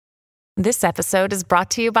This episode is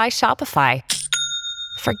brought to you by Shopify.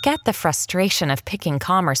 Forget the frustration of picking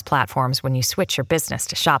commerce platforms when you switch your business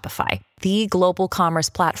to Shopify, the global commerce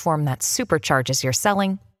platform that supercharges your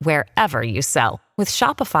selling wherever you sell. With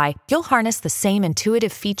Shopify, you'll harness the same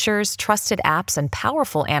intuitive features, trusted apps, and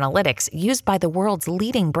powerful analytics used by the world's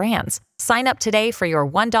leading brands. Sign up today for your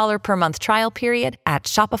 $1 per month trial period at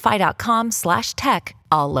shopify.com/tech,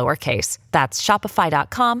 all lowercase. That's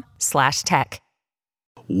shopify.com/tech.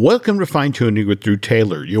 Welcome to Fine Tuning with Drew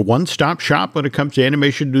Taylor, your one-stop shop when it comes to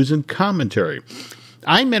animation news and commentary.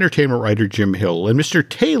 I'm entertainment writer Jim Hill, and Mr.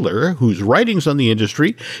 Taylor, whose writings on the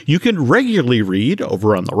industry you can regularly read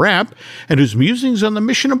over on The Wrap, and whose musings on the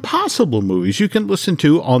Mission Impossible movies you can listen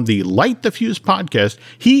to on the Light the Fuse podcast.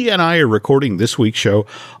 He and I are recording this week's show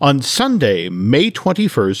on Sunday, May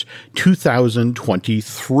 21st,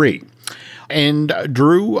 2023. And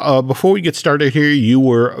Drew, before we get started here, you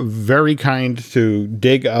were very kind to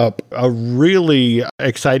dig up a really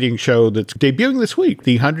exciting show that's debuting this week,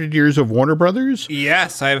 The 100 Years of Warner Brothers.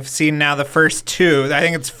 Yes, I've seen now the first two. I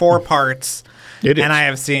think it's 4 parts. It is. And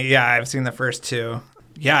I've seen the first 2.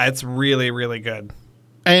 Yeah, it's really, really good.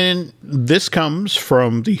 And this comes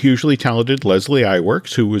from the hugely talented Leslie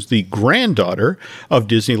Iwerks, who was the granddaughter of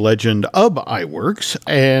Disney legend Ub Iwerks.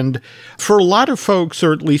 And for a lot of folks,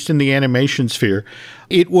 or at least in the animation sphere,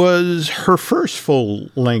 it was her first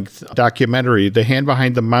full-length documentary, The Hand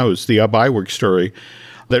Behind the Mouse, the Ub Iwerks story,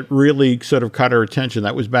 that really sort of caught our attention.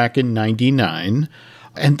 That was back in '99.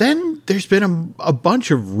 And then there's been a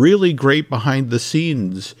bunch of really great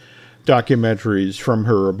behind-the-scenes documentaries from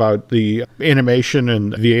her about the animation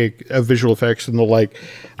and the visual effects and the like.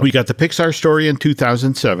 We got the Pixar story in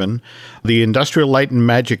 2007, the Industrial Light and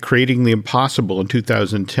Magic Creating the Impossible in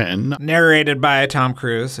 2010. Narrated by Tom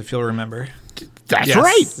Cruise, if you'll remember. That's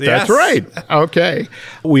right. Yes. That's right. Okay.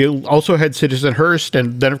 We also had Citizen Hearst,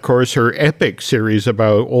 and then, of course, her epic series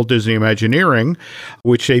about Walt Disney Imagineering,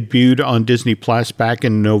 which debuted on Disney Plus back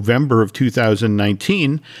in November of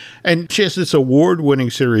 2019. And she has this award-winning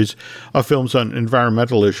series of films on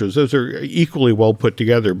environmental issues. Those are equally well put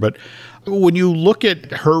together. But when you look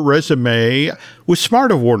at her resume, it was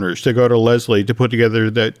smart of Warner's to go to Leslie to put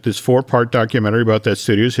together this 4-part documentary about that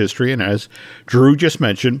studio's history. And as Drew just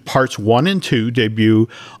mentioned, parts 1 and 2 debut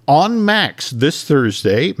on Max this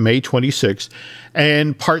Thursday, May 26th.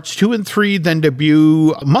 And parts 2 and 3 then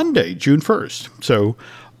debut Monday, June 1st. So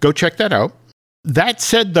go check that out. That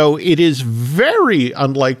said, though, it is very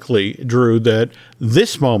unlikely, Drew, that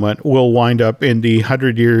this moment will wind up in the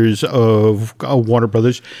 100 years of Warner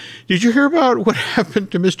Brothers. Did you hear about what happened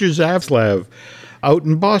to Mr. Zaslav out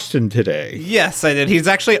in Boston today? Yes, I did. He's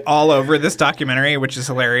actually all over this documentary, which is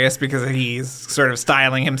hilarious because he's sort of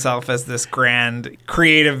styling himself as this grand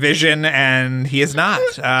creative vision, and he is not.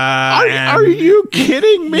 Are you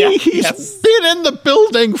kidding me? Yeah, He's been in the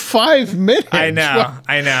building 5 minutes. I know.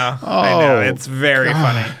 It's very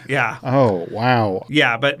funny. Yeah. Oh, wow.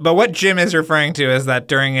 Yeah, but what Jim is referring to is that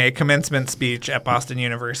during a commencement speech at Boston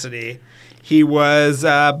University, he was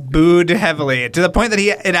booed heavily to the point that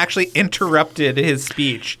it actually interrupted his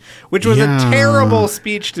speech, which was a terrible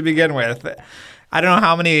speech to begin with. I don't know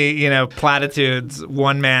how many, platitudes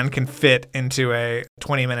one man can fit into a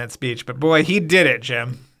 20-minute speech, but boy, he did it,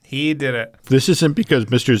 Jim. He did it. This isn't because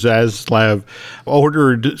Mr. Zaslav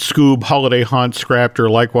ordered Scoob Holiday Haunt scrapped or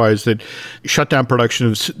likewise that shut down production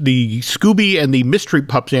of the Scooby and the Mystery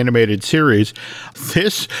Pups animated series.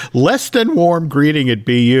 This less than warm greeting at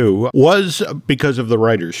BU was because of the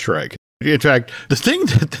writer's strike. In fact, the thing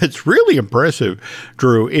that's really impressive,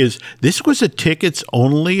 Drew, is this was a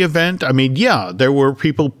tickets-only event. I mean, yeah, there were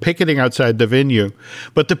people picketing outside the venue,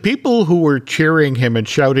 but the people who were cheering him and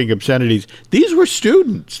shouting obscenities, these were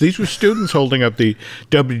students. These were students holding up the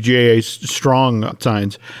WGA Strong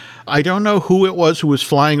signs. I don't know who it was who was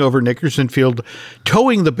flying over Nickerson Field,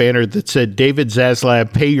 towing the banner that said, David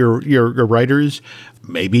Zaslav, pay your writers.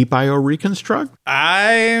 Maybe BioReconstruct?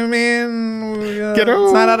 I mean, it's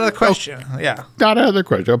not out of the question. Yeah. Not out of the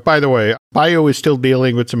question. By the way, Bio is still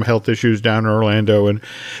dealing with some health issues down in Orlando. And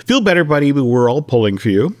feel better, buddy, but we're all pulling for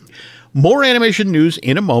you. More animation news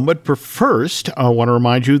in a moment, but first, I want to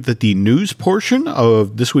remind you that the news portion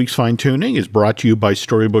of this week's Fine Tuning is brought to you by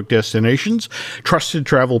Storybook Destinations, trusted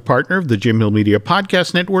travel partner of the Jim Hill Media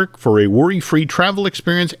Podcast Network. For a worry-free travel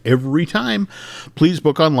experience every time, please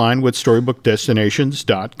book online with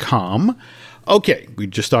StorybookDestinations.com. Okay, we're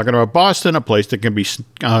just talking about Boston, a place that can be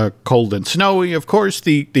cold and snowy. Of course,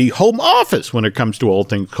 the home office when it comes to all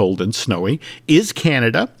things cold and snowy is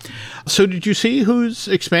Canada. So did you see who's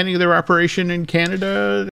expanding their operation in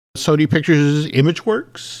Canada? Sony Pictures'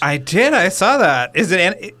 ImageWorks? I did. I saw that. Is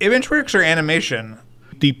it ImageWorks or Animation?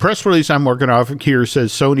 The press release I'm working off here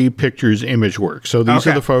says Sony Pictures Imageworks. So these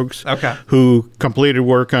are the folks who completed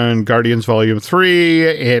work on Guardians Volume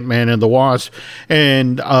 3, Ant-Man and the Wasp,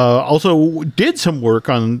 and also did some work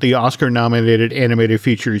on the Oscar-nominated animated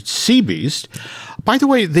feature Sea Beast. By the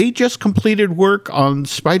way, they just completed work on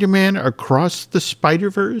Spider-Man Across the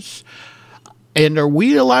Spider-Verse. And are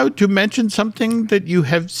we allowed to mention something that you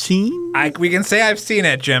have seen? We can say I've seen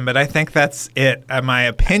it, Jim, but I think that's it. My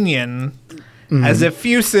opinion, as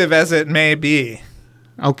effusive as it may be,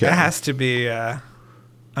 it has to be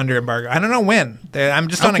under embargo. I don't know when. I'm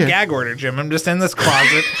just on a gag order, Jim. I'm just in this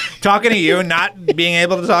closet talking to you, not being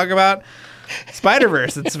able to talk about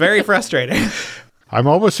Spider-Verse. It's very frustrating. I'm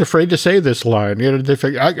almost afraid to say this line.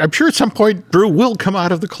 I'm sure at some point Drew will come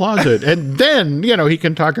out of the closet, and then he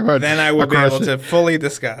can talk about. Then I will be able to fully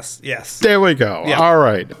discuss. Yes. There we go. Yeah. All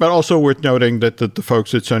right, but also worth noting that the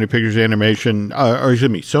folks at Sony Pictures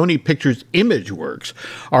Sony Pictures Imageworks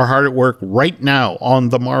are hard at work right now on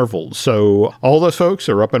the Marvels. So all those folks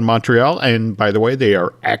are up in Montreal, and by the way, they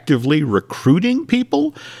are actively recruiting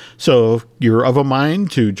people. So if you're of a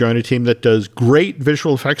mind to join a team that does great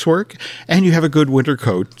visual effects work, and you have a good winter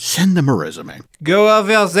coat, send them a resume. Go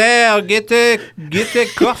over there, get the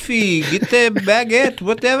coffee, get the baguette,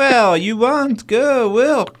 whatever you want. Go,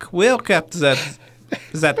 work up that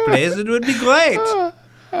place. It would be great.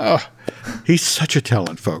 He's such a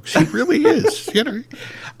talent, folks. He really is.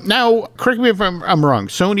 Now, correct me if I'm wrong.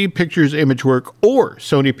 Sony Pictures Imageworks or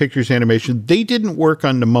Sony Pictures Animation, they didn't work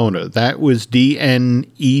on Nimona. That was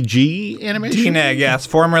DNEG Animation? DNEG, yes.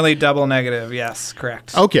 Formerly Double Negative. Yes,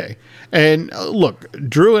 correct. Okay. And look,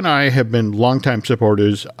 Drew and I have been longtime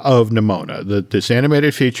supporters of Nimona, this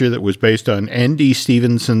animated feature that was based on N.D.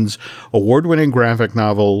 Stevenson's award-winning graphic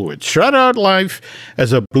novel, which shot out life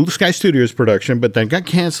as a Blue Sky Studios production, but then got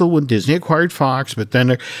canceled when Disney acquired Fox, but then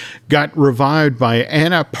it got revived by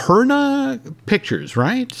Annapurna Pictures,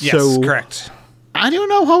 right? Yes, correct. I don't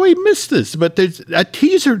know how we missed this, but there's a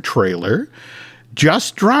teaser trailer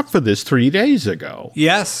just dropped for this 3 days ago.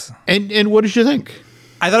 Yes. And what did you think?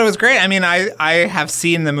 I thought it was great. I mean, I have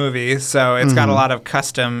seen the movie, so it's got a lot of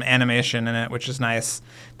custom animation in it, which is nice.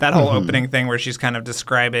 That whole opening thing where she's kind of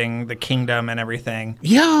describing the kingdom and everything.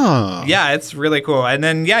 Yeah. Yeah, it's really cool. And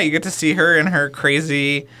then, you get to see her in her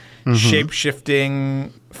crazy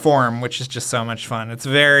shape-shifting form, which is just so much fun. It's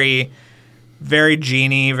very, very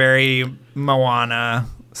Genie, very Moana.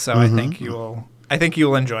 So I think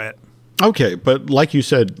you'll enjoy it. Okay, but like you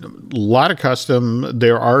said, a lot of custom.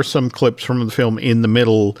 There are some clips from the film in the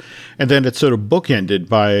middle, and then it's sort of bookended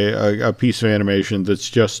by a piece of animation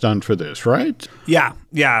that's just done for this, right? Yeah.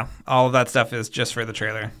 All of that stuff is just for the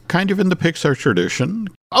trailer. Kind of in the Pixar tradition.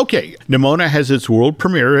 Okay, Nimona has its world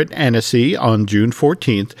premiere at Annecy on June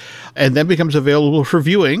 14th, and then becomes available for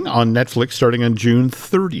viewing on Netflix starting on June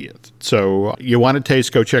 30th. So you want to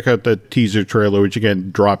taste, go check out the teaser trailer, which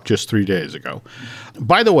again dropped just 3 days ago.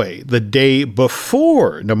 By the way, the day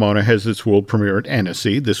before Nimona has its world premiere at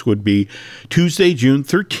Annecy, this would be Tuesday, June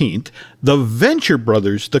 13th, the Venture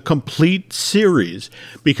Brothers, the complete series,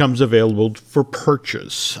 becomes available for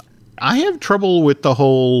purchase. I have trouble with the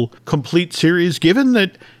whole complete series, given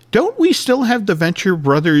that don't we still have the Venture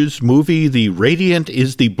Brothers movie, The Radiant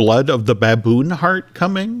is the Blood of the Baboon Heart,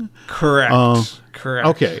 coming? Correct. Correct.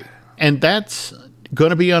 Okay. And that's going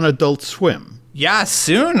to be on Adult Swim. Yeah,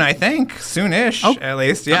 soon, I think. Soon-ish, at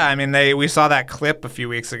least. Yeah, I mean, we saw that clip a few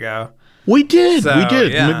weeks ago. We did.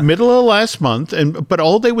 Yeah. Middle of last month. But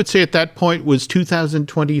all they would say at that point was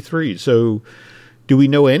 2023. So do we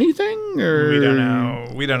know anything? Or?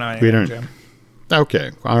 We don't know anything, Jim.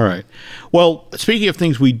 Okay. All right. Well, speaking of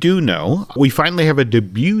things we do know, we finally have a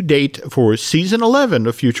debut date for season 11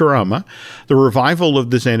 of Futurama. The revival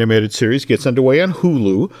of this animated series gets underway on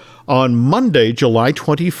Hulu on Monday, July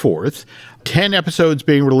 24th. 10 episodes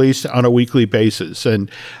being released on a weekly basis. And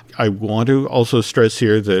I want to also stress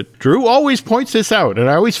here that Drew always points this out, and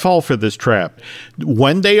I always fall for this trap.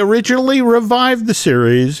 When they originally revived the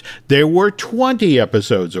series, there were 20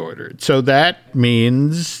 episodes ordered. So that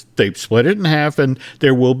means they've split it in half, and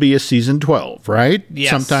there will be a season 12, right? Yes,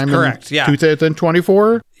 sometime correct. in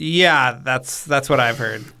 2024? Yeah, that's what I've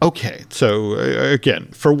heard. Okay. So again,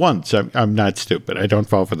 for once, I'm not stupid. I don't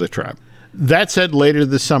fall for the trap. That said, later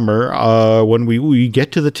this summer, when we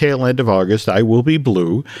get to the tail end of August, I will be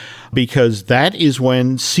blue, because that is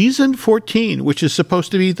when season 14, which is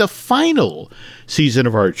supposed to be the final season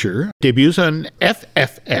of Archer, debuts on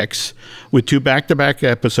FFX with 2 back-to-back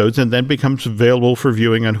episodes and then becomes available for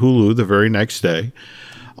viewing on Hulu the very next day.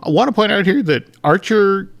 I want to point out here that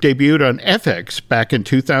Archer debuted on FX back in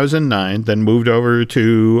 2009, then moved over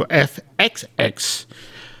to FXX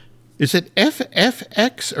Is it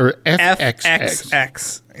FFX or FXX?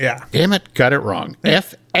 FXX. Yeah. Damn it, got it wrong.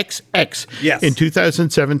 FXX Yes. in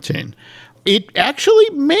 2017. It actually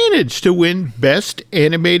managed to win Best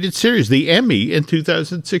Animated Series, the Emmy, in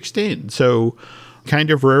 2016. So kind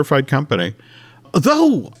of rarefied company.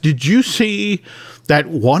 Though, did you see that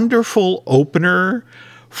wonderful opener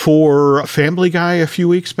for Family Guy a few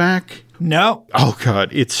weeks back? No. Oh,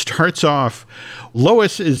 God. It starts off,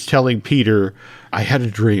 Lois is telling Peter, I had a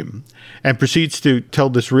dream, and proceeds to tell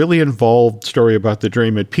this really involved story about the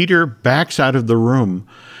dream. And Peter backs out of the room.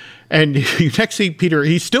 And you next see Peter,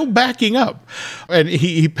 he's still backing up. And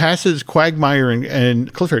he passes Quagmire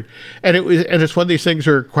and Clifford. And it's one of these things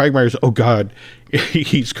where Quagmire's, oh, God,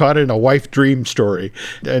 he's caught in a wife dream story.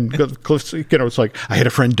 And Cliff's, it's like, I had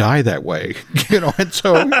a friend die that way. And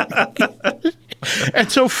so...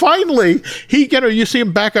 And so finally, you see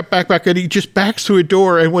him back up, and he just backs through a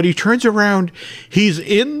door. And when he turns around, he's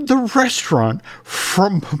in the restaurant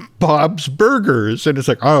from Bob's Burgers. And it's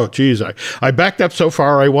like, oh, geez, I backed up so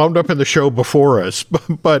far, I wound up in the show before us.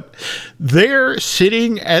 But there,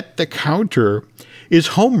 sitting at the counter, is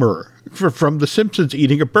Homer from The Simpsons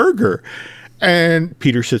eating a burger. And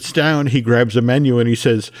Peter sits down, he grabs a menu, and he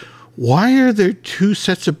says, why are there two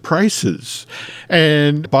sets of prices?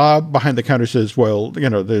 And Bob behind the counter says, well,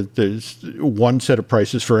 there's one set of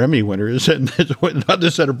prices for Emmy winners and there's another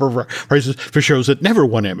set of prices for shows that never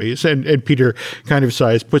won Emmys. And Peter kind of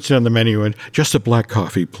sighs, puts it on the menu, and just a black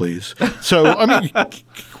coffee, please. So, I mean, it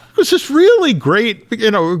was this really great,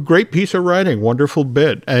 great piece of writing, wonderful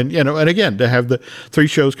bit. And, and again, to have the three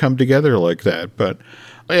shows come together like that. But...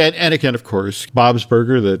 And again, of course, Bob's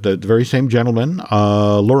Burger, the very same gentleman,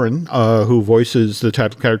 Lauren, who voices the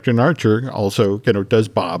title character in Archer, also, does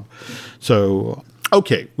Bob. So,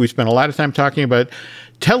 okay, we spent a lot of time talking about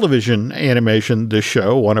television animation this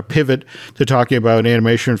show. Want to pivot to talking about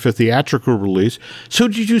animation for theatrical release. So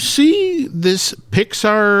did you see this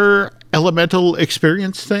Pixar Elemental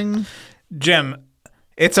Experience thing? Jim,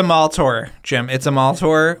 it's a mall tour. It's a mall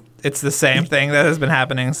tour. It's the same thing that has been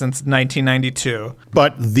happening since 1992.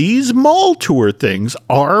 But these mall tour things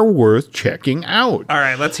are worth checking out. All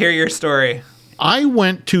right, let's hear your story. I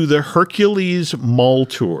went to the Hercules Mall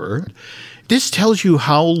Tour. This tells you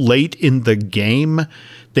how late in the game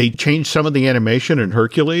they changed some of the animation in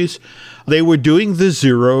Hercules. They were doing the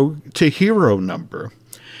 0 to hero number.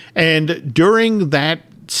 And during that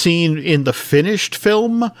scene in the finished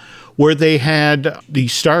film, where they had the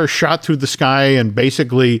star shot through the sky and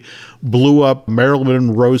basically blew up Marilyn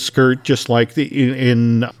Monroe's skirt, just like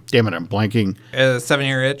damn it, I'm blanking. 7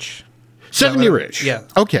 Year Itch. 7 Year Itch. Yeah.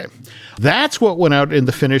 Okay. That's what went out in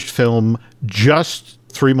the finished film just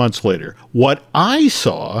 3 months later. What I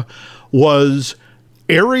saw was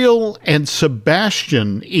Ariel and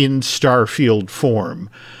Sebastian in Starfield form,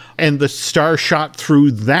 and the star shot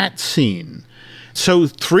through that scene. So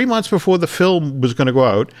 3 months before the film was going to go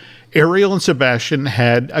out, Ariel and Sebastian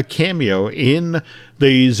had a cameo in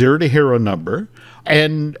the 0 to hero number.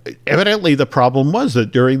 And evidently the problem was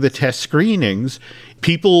that during the test screenings,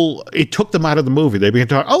 it took them out of the movie. They began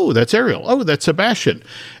to talk, oh, that's Ariel. Oh, that's Sebastian.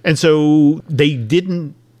 And so they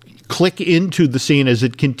didn't click into the scene as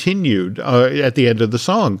it continued at the end of the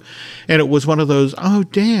song. And it was one of those, oh,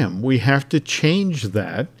 damn, we have to change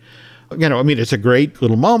that. It's a great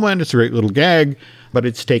little moment. It's a great little gag, but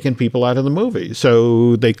it's taken people out of the movie.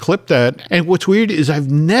 So they clipped that. And what's weird is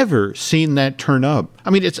I've never seen that turn up.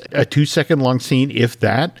 It's a 2-second long scene, if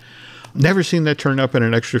that. Never seen that turn up in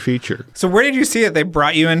an extra feature. So where did you see it? They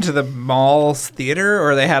brought you into the mall's theater,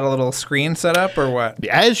 or they had a little screen set up, or what?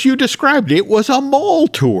 As you described, it was a mall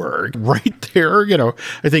tour right there.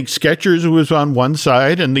 I think Skechers was on one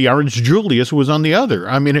side and the Orange Julius was on the other.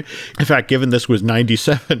 In fact, given this was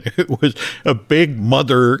 97, it was a big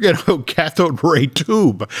mother, cathode ray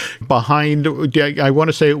tube behind. I want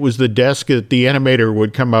to say it was the desk that the animator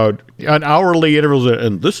would come out on hourly intervals,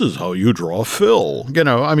 and this is how you draw Phil.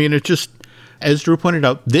 It just, as Drew pointed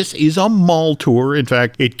out, this is a mall tour. In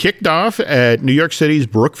fact, it kicked off at New York City's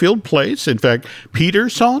Brookfield Place. In fact,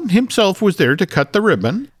 Peterson himself was there to cut the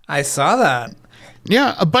ribbon. I saw that.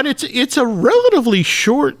 Yeah, but it's a relatively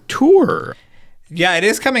short tour. Yeah, it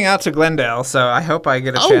is coming out to Glendale, so I hope I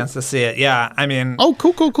get a chance to see it. Yeah, Oh,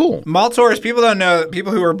 cool. Mall tours, people don't know,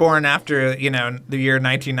 people who were born after, the year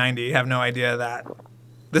 1990 have no idea that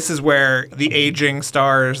this is where the aging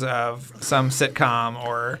stars of some sitcom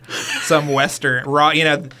or some Western,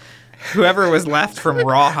 whoever was left from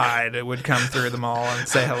Rawhide would come through the mall and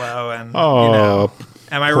say hello. And,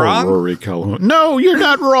 am I wrong? Rory Calhoun. No, you're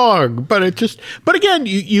not wrong. But again,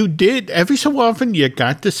 you did, every so often, you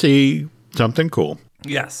got to see something cool.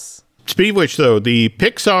 Yes. Speaking of which, though, the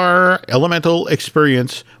Pixar Elemental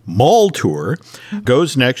Experience Mall Tour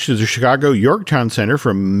goes next to the Chicago Yorktown Center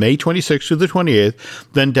from May 26th to the 28th,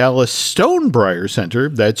 then Dallas Stonebriar Center,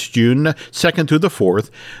 that's June 2nd through the 4th,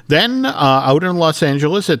 then out in Los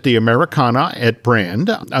Angeles at the Americana at Brand,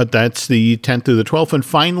 that's the 10th through the 12th, and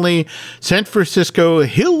finally San Francisco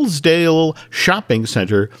Hillsdale Shopping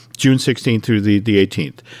Center, June 16th through the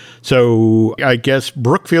 18th. So I guess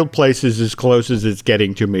Brookfield Place is as close as it's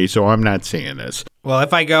getting to me, so I'm not seeing this. Well,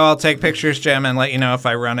 if I go, I'll take pictures, Jim, and let you know if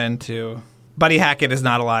I run into... Buddy Hackett is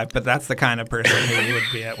not alive, but that's the kind of person who would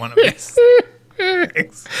be at one of these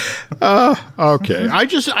things. Okay.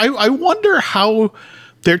 I wonder how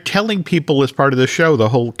they're telling people as part of the show, the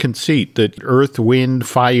whole conceit that earth, wind,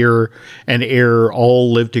 fire, and air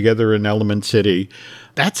all live together in Element City.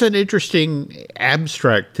 That's an interesting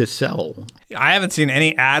abstract to sell. I haven't seen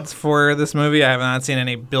any ads for this movie. I have not seen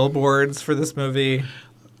any billboards for this movie.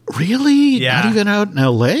 Really? Yeah. Not even out in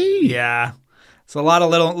L.A.? Yeah. It's a lot of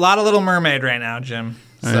Little Mermaid right now, Jim.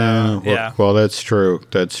 So, yeah. Well, that's true.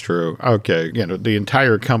 That's true. Okay. The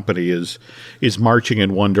entire company is marching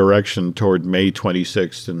in one direction toward May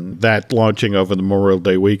 26th, and that launching over the Memorial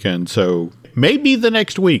Day weekend. So maybe the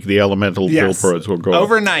next week the Elemental billboards will go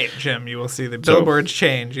overnight, Jim. You will see the billboards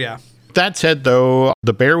change. Yeah. That said, though,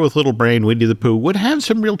 the bear with little brain, Winnie-the-Pooh, would have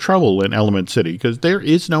some real trouble in Element City because there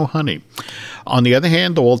is no honey. On the other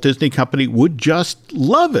hand, the Walt Disney Company would just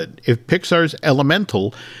love it if Pixar's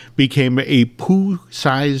Elemental became a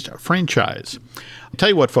Pooh-sized franchise. I'll tell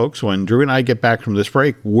you what, folks, when Drew and I get back from this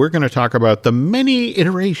break, we're going to talk about the many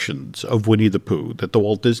iterations of Winnie-the-Pooh that the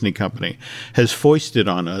Walt Disney Company has foisted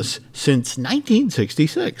on us since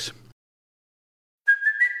 1966.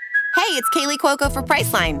 Hey, it's Kaylee Cuoco for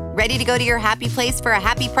Priceline. Ready to go to your happy place for a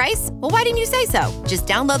happy price? Well, why didn't you say so? Just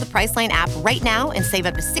download the Priceline app right now and save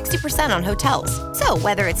up to 60% on hotels. So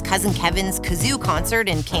whether it's Cousin Kevin's Kazoo Concert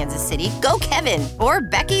in Kansas City, go Kevin, or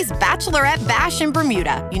Becky's Bachelorette Bash in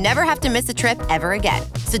Bermuda, you never have to miss a trip ever again.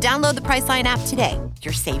 So download the Priceline app today.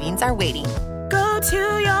 Your savings are waiting. Go to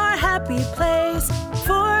your happy place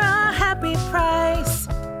for a happy price.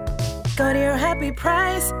 Go to your happy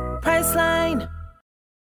price, Priceline.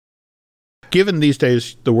 Given these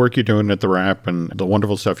days the work you're doing at the Wrap and the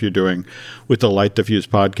wonderful stuff you're doing with the Light the Fuse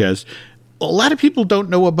podcast, a lot of people don't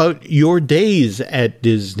know about your days at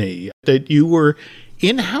Disney, that you were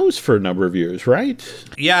in-house for a number of years, right?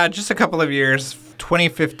 Yeah, just a couple of years,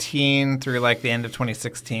 2015 through like the end of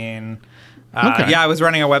 2016. Okay. Yeah, I was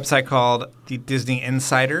running a website called The Disney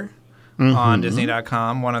Insider on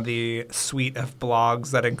Disney.com, one of the suite of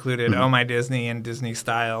blogs that included Oh My Disney and Disney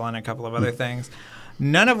Style and a couple of other things.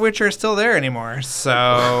 None of which are still there anymore,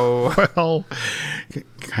 so... Well,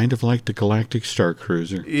 kind of like the Galactic Star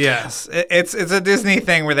Cruiser. Yes. It's a Disney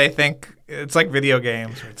thing where they think... It's like video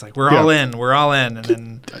games, where it's like, we're all in, and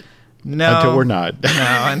then... No. Until we're not.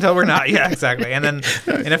 No, until we're not. Yeah, exactly. And then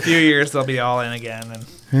in a few years, they'll be all in again,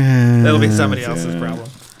 and it'll be somebody else's problem.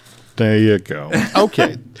 There you go.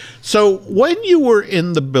 Okay. So when you were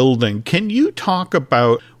in the building, can you talk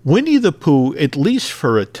about Winnie-the-Pooh, at least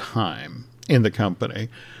for a time, in the company,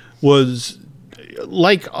 was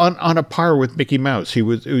like on a par with Mickey Mouse. He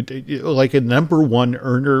was like a number one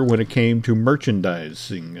earner when it came to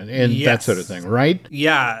merchandising and that sort of thing, right?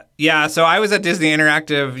 Yeah. So I was at Disney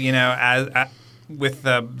Interactive, as with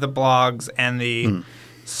the blogs and the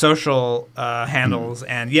social handles,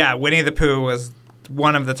 and Winnie-the-Pooh was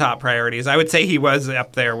one of the top priorities. I would say he was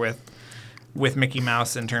up there with Mickey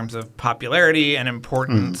Mouse in terms of popularity and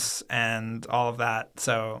importance and all of that.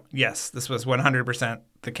 So, yes, this was 100%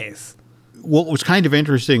 the case. What was kind of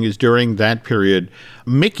interesting is during that period,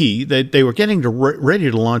 Mickey, they were getting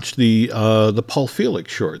ready to launch the Paul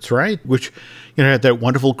Felix shorts, right? Which, had that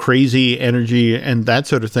wonderful crazy energy and that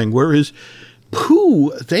sort of thing. Whereas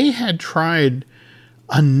Pooh, they had tried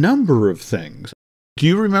a number of things. Do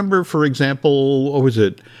you remember, for example, what was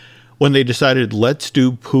it? When they decided, let's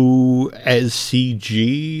do Pooh as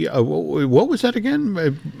CG. What was that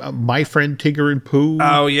again? My Friend Tigger and Pooh?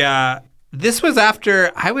 Oh, yeah. This was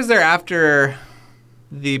I was there after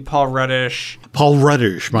the Paul Ruddish,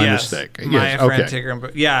 my mistake. Yes, My Friend Tigger and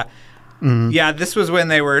Pooh. Yeah. Mm-hmm. Yeah, this was when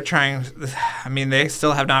they were trying, they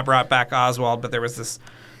still have not brought back Oswald, but there was this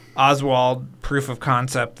Oswald proof of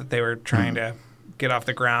concept that they were trying to get off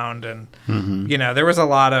the ground, and there was a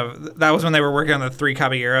lot of that was when they were working on the Three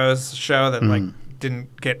Caballeros show that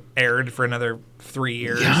didn't get aired for another 3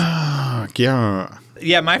 years. My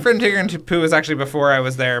Friend Tigger and Pooh was actually before I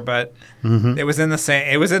was there, but it was in the same.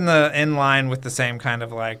 It was in line with the same kind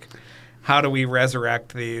of like how do we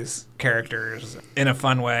resurrect these characters in a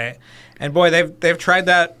fun way? And boy, they've tried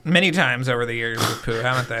that many times over the years with Pooh,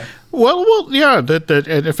 haven't they? Well, yeah. That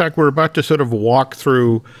and in fact, we're about to sort of walk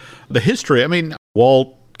through the history. I mean,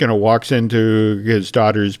 Walt walks into his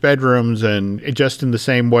daughter's bedrooms, and just in the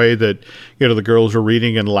same way that the girls are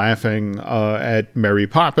reading and laughing at Mary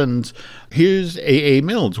Poppins, here's A.A.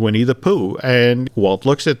 Milne's Winnie the Pooh, and Walt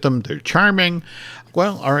looks at them. They're charming.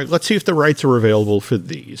 Well, all right, let's see if the rights are available for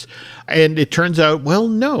these. And it turns out, well,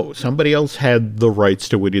 no, somebody else had the rights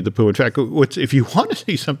to Winnie the Pooh. In fact, if you want to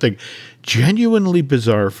see something genuinely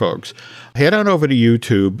bizarre, folks, head on over to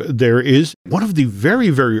YouTube. There is one of the very,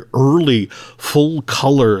 very early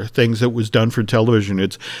full-color things that was done for television.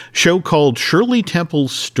 It's a show called Shirley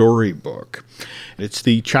Temple's Storybook. It's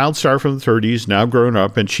the child star from the 30s, now grown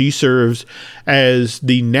up, and she serves as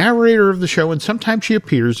the narrator of the show, and sometimes she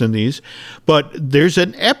appears in these. But there's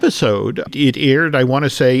an episode, it aired, I want to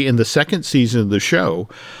say, in the second season of the show,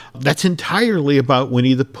 that's entirely about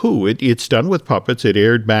Winnie the Pooh. It's done with puppets. It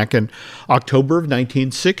aired back in October of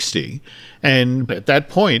 1960. And at that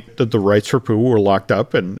point, the rights for Pooh were locked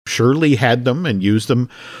up, and Shirley had them and used them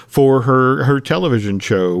for her television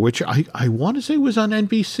show, which I want to say was on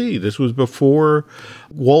NBC. This was before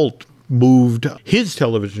Walt moved his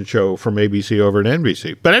television show from ABC over to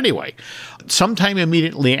NBC. But anyway, sometime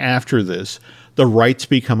immediately after this, the rights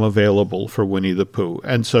become available for Winnie the Pooh.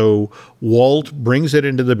 And so Walt brings it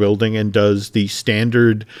into the building and does the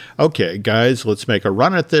standard, okay, guys, let's make a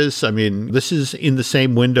run at this. I mean, this is in the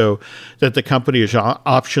same window that the company has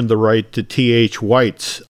optioned the right to T.H.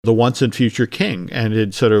 White's The Once and Future King. And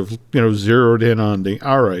it sort of, zeroed in on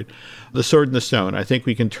all right, The Sword and the Stone. I think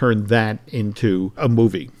we can turn that into a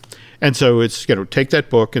movie. And so it's, take that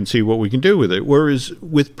book and see what we can do with it. Whereas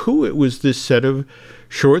with Pooh, it was this set of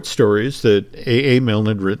short stories that A.A. Milne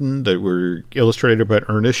had written that were illustrated by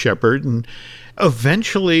Ernest Shepard. And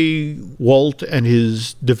eventually, Walt and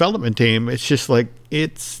his development team, it's just like,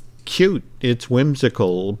 it's cute, it's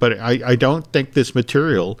whimsical, but I don't think this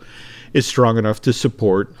material is strong enough to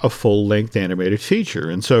support a full-length animated feature.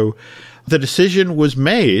 And so the decision was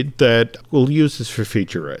made that we'll use this for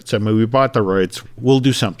featurettes. I mean, we bought the rights, we'll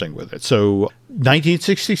do something with it. So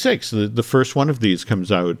 1966, the first one of these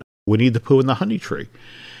comes out, Winnie the Pooh and the Honey Tree.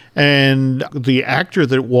 And the actor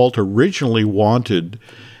that Walt originally wanted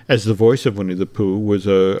as the voice of Winnie the Pooh was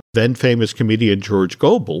a then famous comedian, George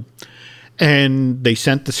Gobel. And they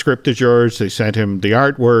sent the script to George, they sent him the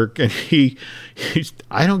artwork, and he's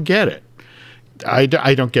I don't get it. I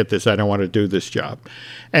don't get this. I don't want to do this job.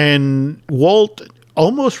 And Walt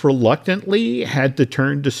almost reluctantly had to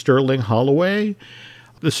turn to Sterling Holloway.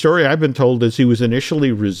 The story I've been told is he was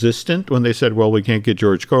initially resistant when they said, well, we can't get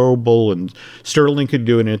George Gobel and Sterling could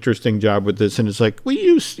do an interesting job with this. And it's like,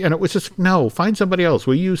 it was just, no, find somebody else.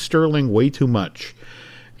 We use Sterling way too much.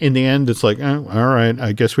 In the end, it's like, oh, all right,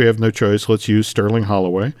 I guess we have no choice. Let's use Sterling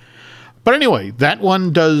Holloway. But anyway, that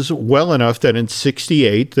one does well enough that in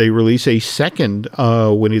 1968, they release a second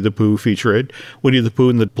Winnie the Pooh featurette, Winnie the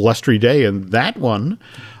Pooh and the Blustery Day. And that one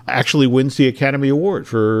actually wins the Academy Award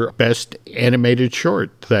for Best Animated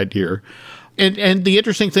Short that year. And the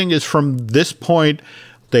interesting thing is from this point,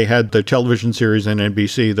 they had the television series on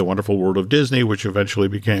NBC, The Wonderful World of Disney, which eventually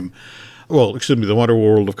became, The Wonderful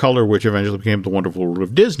World of Color, which eventually became The Wonderful World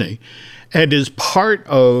of Disney. And as part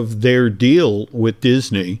of their deal with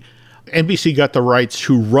Disney, NBC got the rights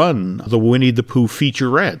to run the Winnie the Pooh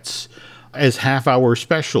featurettes as half-hour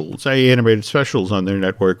specials, animated specials on their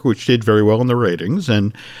network, which did very well in the ratings.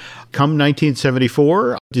 And come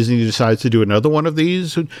 1974, Disney decides to do another one of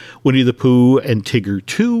these, Winnie the Pooh and Tigger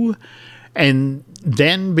 2. And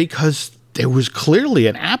then, because there was clearly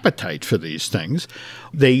an appetite for these things,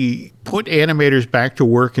 they put animators back to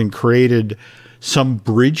work and created some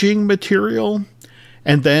bridging material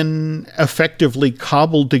and then effectively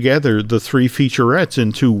cobbled together the three featurettes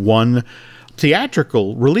into one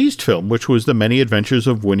theatrical released film, which was The Many Adventures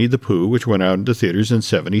of Winnie the Pooh, which went out into theaters in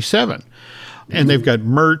 1977. And they've got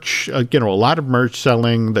merch, a lot of merch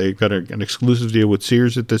selling. They've got an exclusive deal with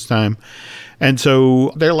Sears at this time. And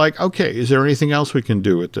so they're like, okay, is there anything else we can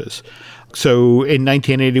do with this? So in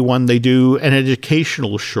 1981, they do an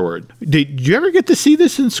educational short. Did you ever get to see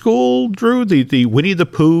this in school, Drew? The Winnie the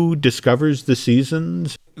Pooh Discovers the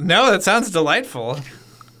Seasons? No, that sounds delightful.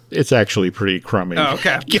 It's actually pretty crummy. Oh,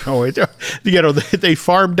 okay. They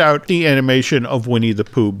farmed out the animation of Winnie the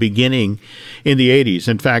Pooh beginning in the 80s.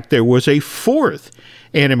 In fact, there was a fourth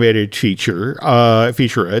animated featurette,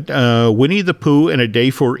 Winnie the Pooh and a Day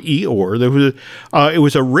for Eeyore. It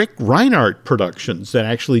was a Rick Reinhardt Productions that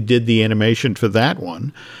actually did the animation for that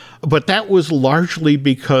one. But that was largely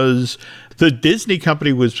because the Disney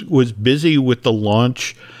company was busy with the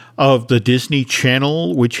launch of the Disney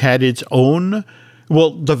Channel, which had its own,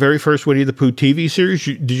 well, the very first Winnie-the-Pooh TV series.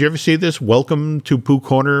 Did you ever see this? Welcome to Pooh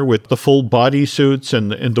Corner with the full body suits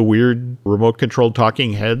and the weird remote-controlled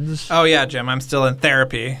talking heads? Oh, yeah, Jim. I'm still in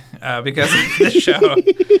therapy because of this show.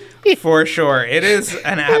 For sure. It is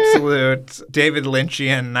an absolute David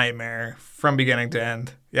Lynchian nightmare from beginning to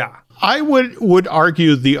end. Yeah. I would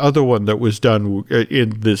argue the other one that was done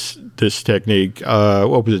in this technique,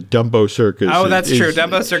 what was it, Dumbo Circus? Oh, that's true.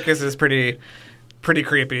 Dumbo Circus is pretty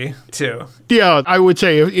creepy, too. Yeah, I would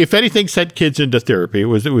say if anything sent kids into therapy, it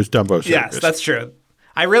was Dumbo Circus. Yes, that's true.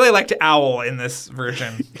 I really liked Owl in this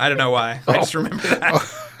version. I don't know why. I just remember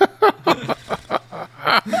that.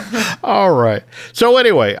 All right. So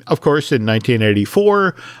anyway, of course, in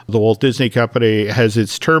 1984, the Walt Disney Company has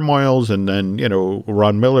its turmoils, and then,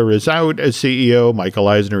 Ron Miller is out as CEO, Michael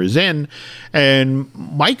Eisner is in, and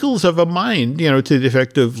Michael's of a mind, to the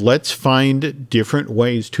effect of let's find different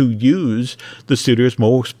ways to use the studio's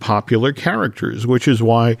most popular characters, which is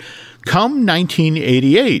why come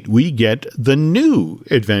 1988, we get the new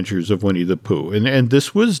Adventures of Winnie the Pooh. And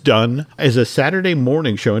this was done as a Saturday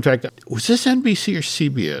morning show. In fact, was this NBC or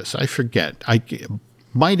CBS? I forget. It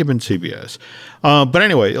might have been CBS. But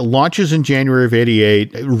anyway, it launches in January of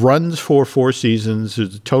 88. It runs for 4 seasons.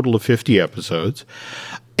 There's a total of 50 episodes.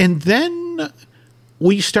 And then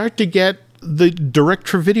we start to get the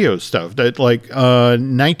direct-to-video stuff that,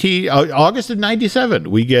 August of 97,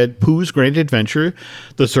 we get Pooh's Great Adventure,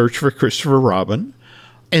 The Search for Christopher Robin.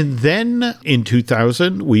 And then in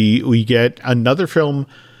 2000, we get another film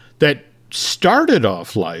that started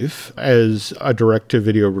off life as a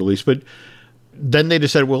direct-to-video release, but then they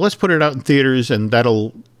decided, well, let's put it out in theaters, and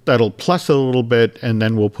that'll plus a little bit, and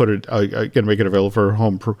then we'll put it, gonna make it available for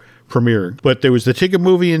home premiere. But there was the Tigger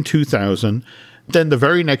movie in 2000. Then the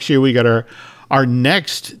very next year, we got our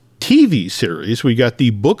next TV series. We got the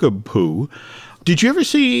Book of Pooh. Did you ever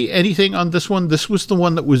see anything on this one? This was the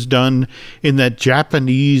one that was done in that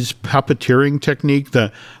Japanese puppeteering technique,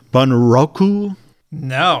 the bunroku.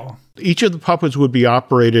 No. Each of the puppets would be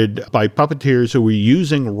operated by puppeteers who were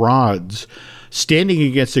using rods standing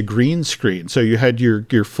against a green screen. So you had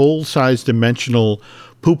your full-size dimensional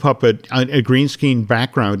Pooh puppet on a green screen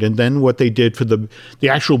background, and then what they did for the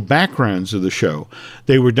actual backgrounds of the show,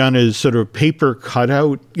 they were done as sort of paper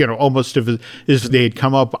cutout, almost as if they had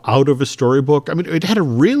come up out of a storybook. I mean, it had a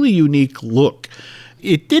really unique look.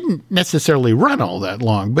 It didn't necessarily run all that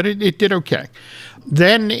long, but it did okay.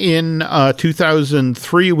 Then in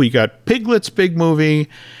 2003, we got Piglet's big movie.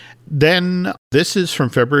 Then this is from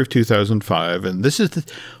February of 2005, and this is the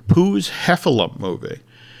Pooh's Heffalump movie.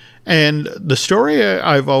 And the story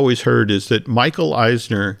I've always heard is that Michael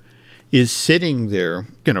Eisner is sitting there,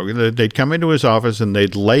 they'd come into his office and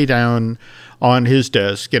they'd lay down on his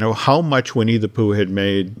desk, how much Winnie the Pooh had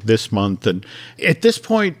made this month. And at this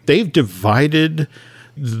point, they've divided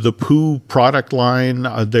the Pooh product line.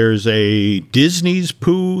 There's a Disney's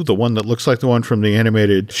Pooh, the one that looks like the one from the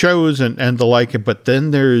animated shows and the like. But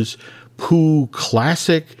then there's Pooh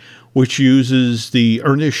Classic, which uses the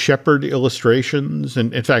Ernest Shepard illustrations.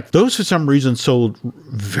 And in fact, those for some reason sold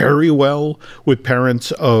very well with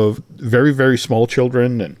parents of very, very small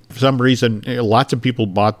children. And for some reason, lots of people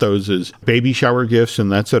bought those as baby shower gifts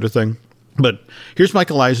and that sort of thing. But here's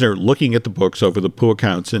Michael Eisner looking at the books over the Pooh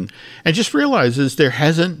accounts and just realizes there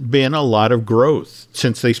hasn't been a lot of growth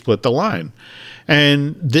since they split the line.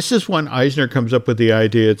 And this is when Eisner comes up with the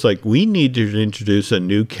idea, it's like, we need to introduce a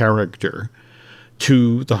new character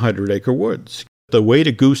to the 100 Acre Woods. The way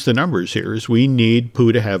to goose the numbers here is we need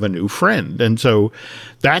Pooh to have a new friend. And so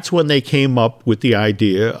that's when they came up with the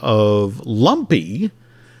idea of Lumpy,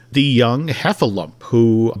 the young Heffalump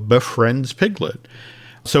who befriends Piglet.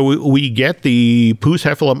 So we get the Pooh's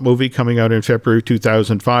Heffalump movie coming out in February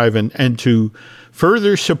 2005. And to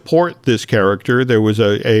further support this character, there was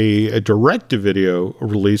a direct-to-video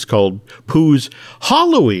release called Pooh's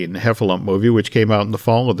Halloween Heffalump movie, which came out in the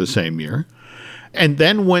fall of the same year. And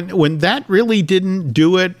then when that really didn't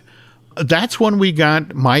do it, that's when we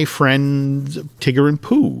got My Friends Tigger and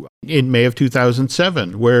Pooh in May of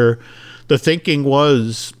 2007, where the thinking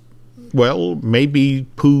was, well, maybe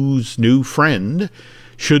Pooh's new friend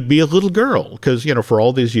should be a little girl. Because, for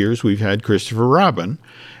all these years, we've had Christopher Robin.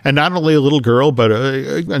 And not only a little girl, but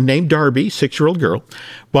a named Darby, 6-year-old girl.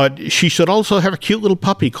 But she should also have a cute little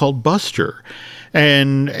puppy called Buster.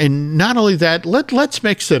 And not only that, let's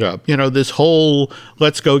mix it up. This whole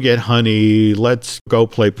let's go get honey, let's go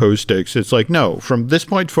play post-its. It's like, no, from this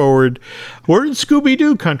point forward, we're in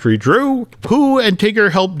Scooby-Doo country. Drew, Pooh, and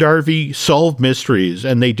Tigger help Darby solve mysteries,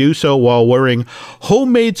 and they do so while wearing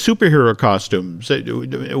homemade superhero costumes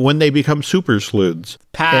when they become super sleuths.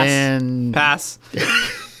 Pass.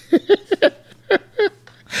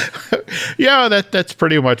 Yeah, that's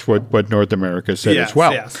pretty much what North America said as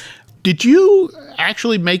well. Yes. Did you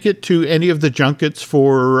actually make it to any of the junkets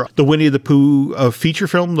for the Winnie-the-Pooh feature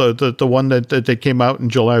film, the one that came out in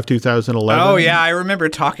July of 2011? Oh, yeah. I remember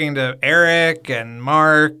talking to Eric and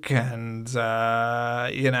Mark and,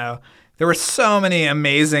 there were so many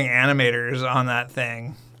amazing animators on that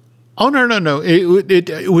thing. Oh, no.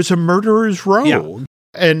 It was a murderer's row. Yeah.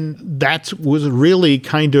 And that was really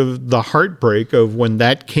kind of the heartbreak of when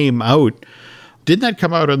that came out. Didn't that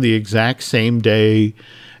come out on the exact same day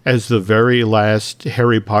as the very last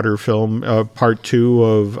Harry Potter film, part 2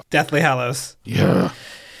 of Deathly Hallows? Yeah.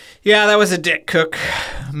 Yeah, that was a Dick Cook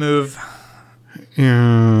move.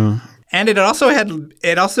 Yeah. And it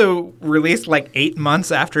also released like 8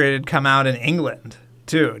 months after it had come out in England,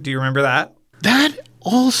 too. Do you remember that? That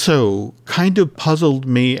also kind of puzzled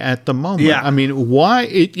me at the moment. Yeah. I mean, why,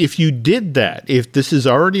 if you did that, if this is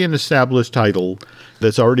already an established title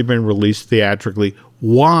that's already been released theatrically,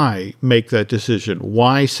 why make that decision?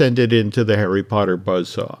 Why send it into the Harry Potter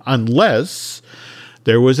buzzsaw? Unless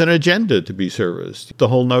there was an agenda to be serviced. The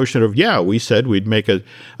whole notion of, we said we'd make a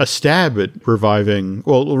stab at reviving.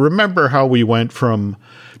 Well, remember how we went from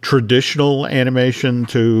traditional animation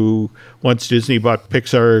to, once Disney bought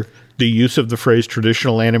Pixar, the use of the phrase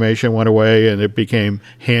traditional animation went away and it became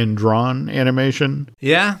hand-drawn animation.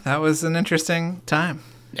 Yeah, that was an interesting time.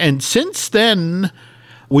 And since then,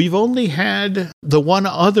 we've only had the one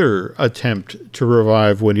other attempt to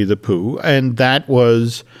revive Winnie-the-Pooh, and that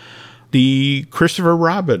was the Christopher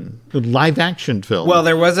Robin live-action film. Well,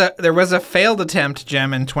 there was a failed attempt,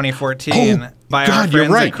 Jim, in 2014 by our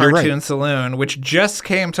friends at Cartoon Saloon, which just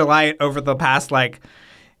came to light over the past,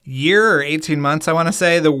 year or 18 months, I want to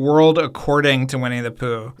say, The World According to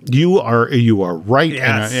Winnie-the-Pooh. You are right.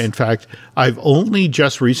 Yes. And in fact, I've only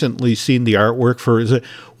just recently seen the artwork for it.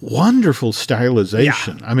 Wonderful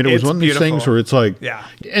stylization. Yeah, I mean, it was one of these things where it's like,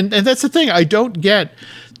 and that's the thing. I don't get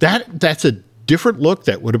that. That's a different look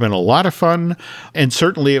that would have been a lot of fun, and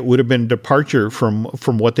certainly it would have been a departure from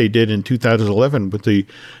what they did in 2011 with the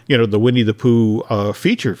Winnie-the-Pooh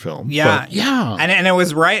feature film. Yeah, but, yeah, and it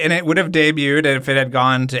was right, and it would have debuted if it had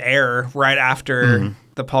gone to air right after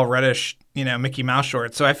the Paul Reddish Mickey Mouse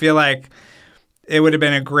short. So I feel like it would have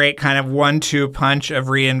been a great kind of 1-2 punch of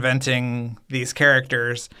reinventing these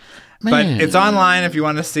characters. Man. But it's online if you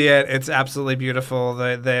want to see it. It's absolutely beautiful.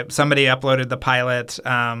 Somebody uploaded the pilot.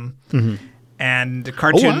 And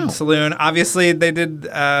Cartoon Saloon, obviously, they did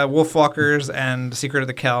Wolfwalkers and Secret of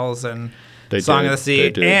the Kells and Song of the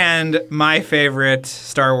Sea, and my favorite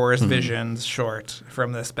Star Wars Visions short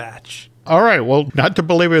from this batch. All right. Well, not to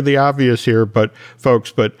belabor the obvious here, but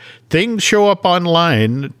things show up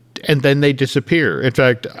online and then they disappear. In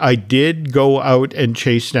fact, I did go out and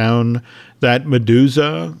chase down that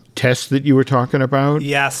Medusa test that you were talking about.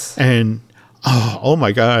 Yes. And oh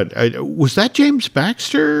my God. Was that James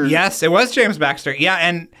Baxter? Yes, it was James Baxter. Yeah,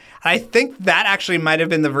 and I think that actually might have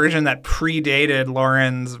been the version that predated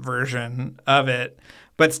Lauren's version of it.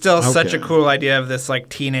 But still such a cool idea of this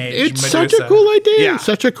teenage It's Medusa. such a cool idea. Yeah.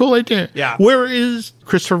 Such a cool idea. Yeah. Where is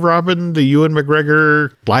Christopher Robin, the Ewan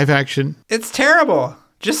McGregor live action? It's terrible.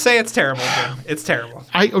 Just say it's terrible, Jim. It's terrible.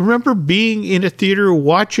 I remember being in a theater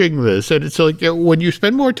watching this, and it's like when you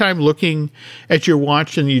spend more time looking at your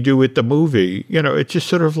watch than you do with the movie, it's just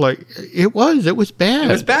sort of like, it was bad.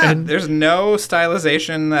 It was bad. And there's no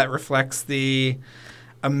stylization that reflects the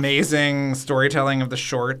amazing storytelling of the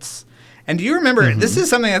shorts. And do you remember, this is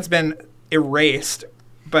something that's been erased,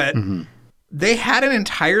 but they had an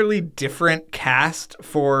entirely different cast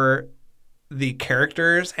for the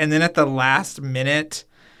characters, and then at the last minute,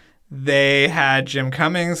 they had Jim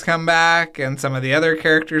Cummings come back and some of the other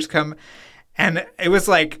characters come. And it was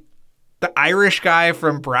like the Irish guy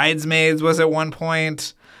from Bridesmaids was at one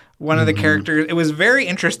point one of the characters. It was very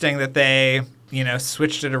interesting that they,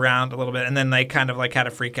 switched it around a little bit. And then they kind of had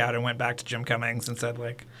a freak out and went back to Jim Cummings and said,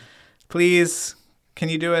 please, can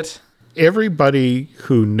you do it? Everybody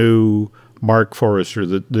who knew Mark Forrester,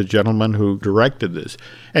 the gentleman who directed this,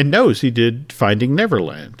 and knows he did Finding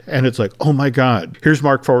Neverland. And it's like, oh my God, here's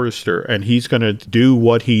Mark Forrester, and he's going to do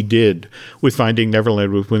what he did with Finding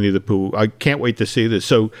Neverland with Winnie-the-Pooh. I can't wait to see this.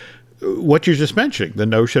 So what you're just mentioning, the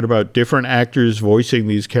notion about different actors voicing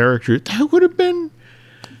these characters, that would have been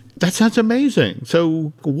That sounds amazing.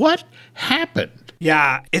 So what happened?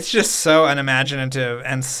 Yeah, it's just so unimaginative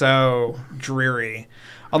and so dreary.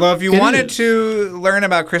 Although if you wanted to learn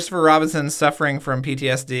about Christopher Robinson suffering from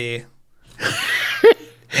PTSD,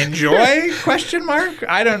 enjoy? Question mark?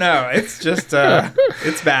 I don't know. It's just,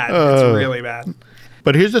 it's bad. It's really bad.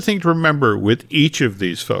 But here's the thing to remember with each of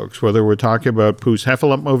these folks, whether we're talking about Pooh's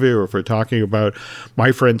Heffalump movie or if we're talking about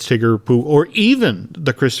My Friends Tigger, Pooh, or even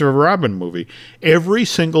the Christopher Robin movie, every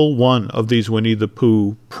single one of these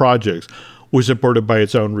Winnie-the-Pooh projects was supported by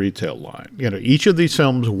its own retail line. Each of these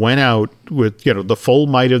films went out with, the full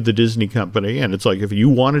might of the Disney company. And it's like, if you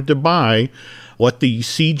wanted to buy what the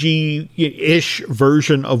CG-ish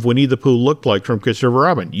version of Winnie-the-Pooh looked like from Christopher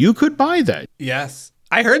Robin, you could buy that. Yes.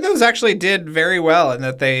 I heard those actually did very well and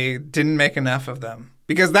that they didn't make enough of them.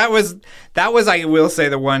 Because that was, I will say,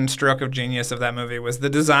 the one stroke of genius of that movie was the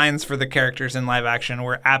designs for the characters in live action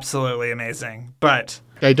were absolutely amazing. But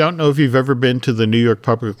I don't know if you've ever been to the New York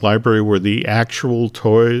Public Library where the actual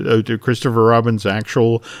toy, Christopher Robin's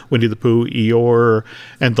actual Winnie-the-Pooh, Eeyore,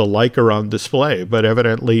 and the like are on display. But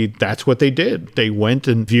evidently, that's what they did. They went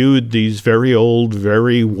and viewed these very old,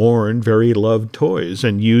 very worn, very loved toys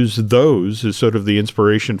and used those as sort of the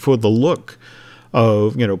inspiration for the look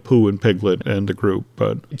of, Pooh and Piglet and the group.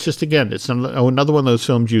 But it's just, again, it's another one of those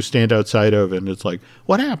films you stand outside of and it's like,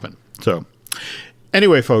 what happened? So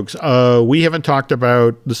anyway, folks, we haven't talked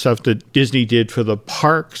about the stuff that Disney did for the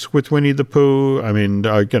parks with Winnie-the-Pooh. I mean,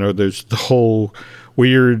 there's the whole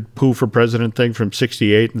weird Pooh for President thing from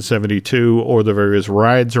 68 and 72 or the various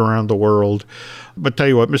rides around the world. But tell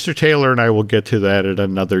you what, Mr. Taylor and I will get to that at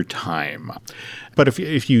another time. But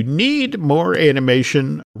if you need more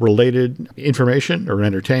animation-related information or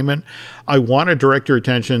entertainment, I want to direct your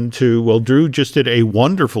attention to, Drew just did a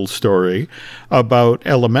wonderful story about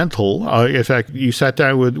Elemental. In fact, you sat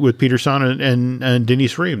down with Peter Sohn and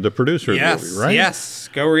Denise Ream, the producer of the movie, right? Yes,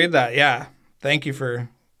 go read that, yeah. Thank you for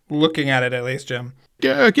looking at it at least, Jim.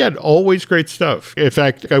 Yeah, again, always great stuff. In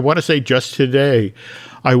fact, I want to say just today,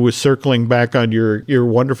 I was circling back on your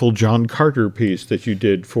wonderful John Carter piece that you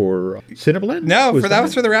did for Cineblend. No, that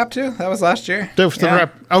was for the Wrap too. That was last year. That was the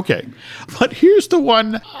Wrap. Okay, but here's the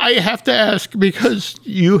one I have to ask because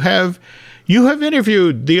you have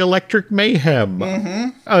interviewed the Electric Mayhem.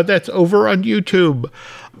 Mm-hmm. That's over on YouTube.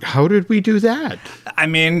 How did we do that? I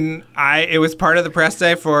mean, it was part of the press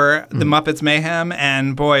day for the Muppets Mayhem,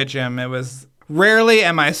 and boy, Jim, it was. Rarely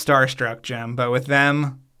am I starstruck, Jim, but with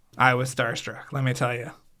them, I was starstruck, let me tell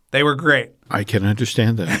you. They were great. I can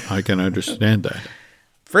understand that.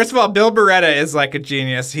 First of all, Bill Beretta is like a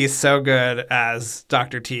genius. He's so good as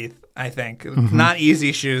Dr. Teeth, I think. Mm-hmm. Not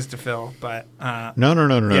easy shoes to fill, but... No,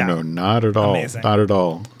 not at all. Amazing. Not at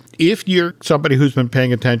all. If you're somebody who's been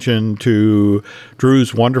paying attention to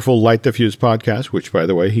Drew's wonderful Light the Fuse podcast, which, by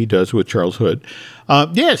the way, he does with Charles Hood,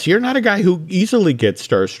 yes, you're not a guy who easily gets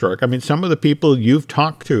starstruck. I mean, some of the people you've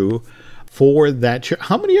talked to for that show,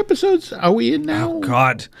 how many episodes are we in now? Oh,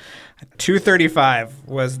 God. 235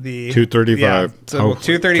 was the... 235. Yeah, so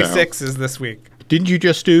 236 is this week. Didn't you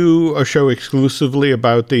just do a show exclusively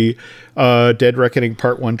about the Dead Reckoning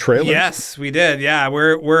Part 1 trailer? Yes, we did. Yeah,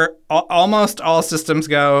 we're almost all systems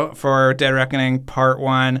go for Dead Reckoning Part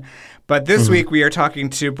 1. But this week we are talking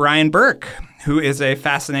to Brian Burke, who is a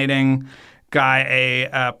fascinating guy,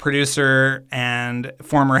 a producer and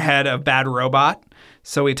former head of Bad Robot.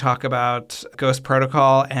 So we talk about Ghost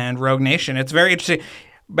Protocol and Rogue Nation. It's very interesting.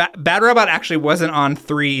 Bad Robot actually wasn't on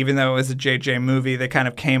 3, even though it was a JJ movie. They kind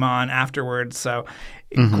of came on afterwards. So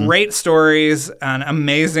great stories, an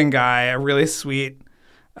amazing guy, a really sweet,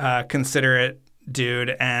 considerate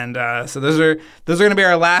dude. And so those are going to be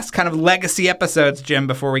our last kind of legacy episodes, Jim,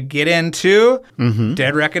 before we get into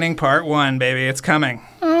Dead Reckoning Part 1, baby. It's coming.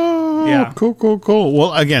 Oh, yeah. Cool.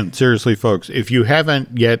 Well, again, seriously, folks, if you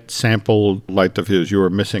haven't yet sampled Light the Fuse, you are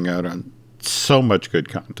missing out on so much good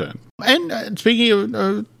content. And speaking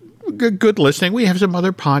of good listening, we have some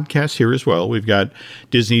other podcasts here as well. We've got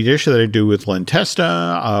Disney Dish that I do with Len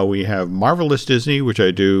Testa. We have Marvelous Disney, which I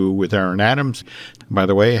do with Aaron Adams. By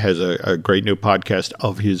the way, has a great new podcast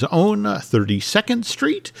of his own, 32nd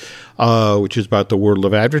Street, which is about the world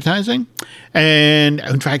of advertising. And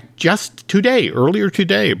in fact, earlier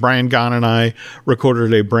today, Brian Gahn and I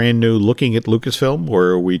recorded a brand new Looking at Lucasfilm,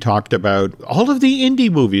 where we talked about all of the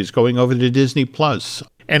indie movies going over to Disney Plus.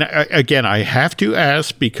 And again, I have to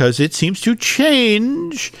ask because it seems to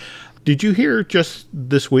change. Did you hear just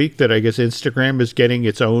this week that I guess Instagram is getting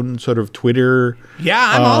its own sort of Twitter? Yeah,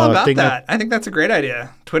 I'm all about that. I think that's a great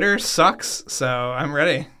idea. Twitter sucks, so I'm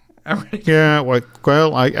ready. Yeah, well,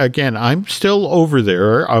 I'm still over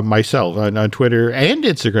there myself on Twitter and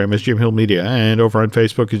Instagram as Jim Hill Media, and over on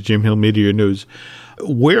Facebook as Jim Hill Media News.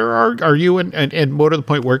 Where are you, and more to the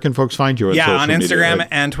point, where can folks find you on social on Instagram media?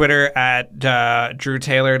 and Twitter at Drew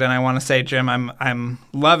Tailored. And I want to say, Jim, I'm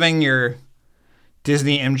loving your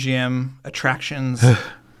Disney MGM attractions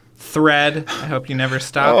thread. I hope you never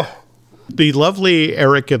stop. The lovely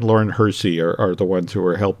Eric and Lauren Hersey are the ones who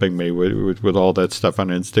are helping me with all that stuff on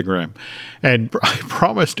Instagram. And I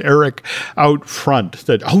promised Eric out front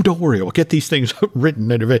that, don't worry, we'll get these things written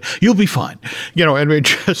and you'll be fine. And I mean,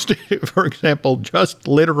 just, for example, just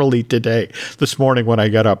literally today, this morning when I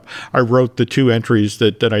got up, I wrote the 2 entries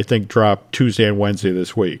that I think dropped Tuesday and Wednesday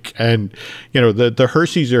this week. And, the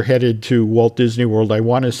Herseys are headed to Walt Disney World, I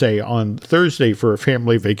want to say, on Thursday for a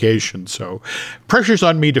family vacation. So pressure's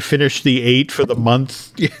on me to finish the 8 for the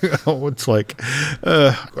month. It's like,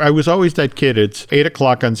 I was always that kid. It's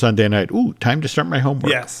 8:00 on Sunday night. Ooh, time to start my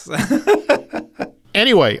homework. Yes.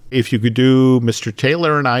 Anyway, if you could do Mr.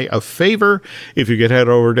 Taylor and I a favor, if you could head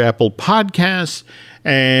over to Apple Podcasts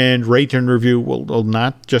and rate and review, well,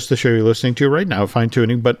 not just the show you're listening to right now, Fine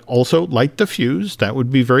Tuning, but also light the fuse. That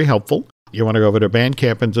would be very helpful. You want to go over to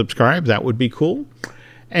Bandcamp and subscribe, that would be cool.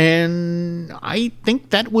 And I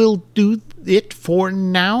think that will do it for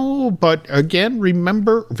now. But again,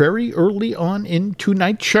 remember, very early on in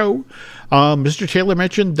tonight's show, Mr. Taylor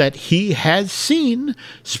mentioned that he has seen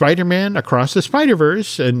Spider-Man Across the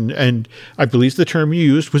Spider-Verse, and I believe the term you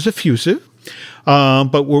used was effusive.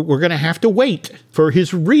 But we're going to have to wait for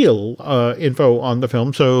his real info on the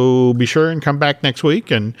film. So be sure and come back next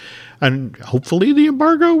week, and hopefully the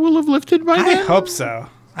embargo will have lifted by then. I hope so.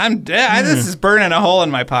 This is burning a hole in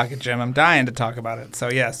my pocket, Jim. I'm dying to talk about it. So,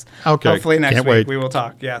 yes. Okay. Hopefully next Can't week wait. we will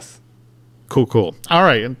talk. Yes. Cool. All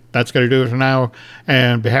right. And that's going to do it for now.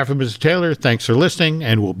 And on behalf of Mr. Taylor, thanks for listening,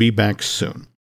 and we'll be back soon.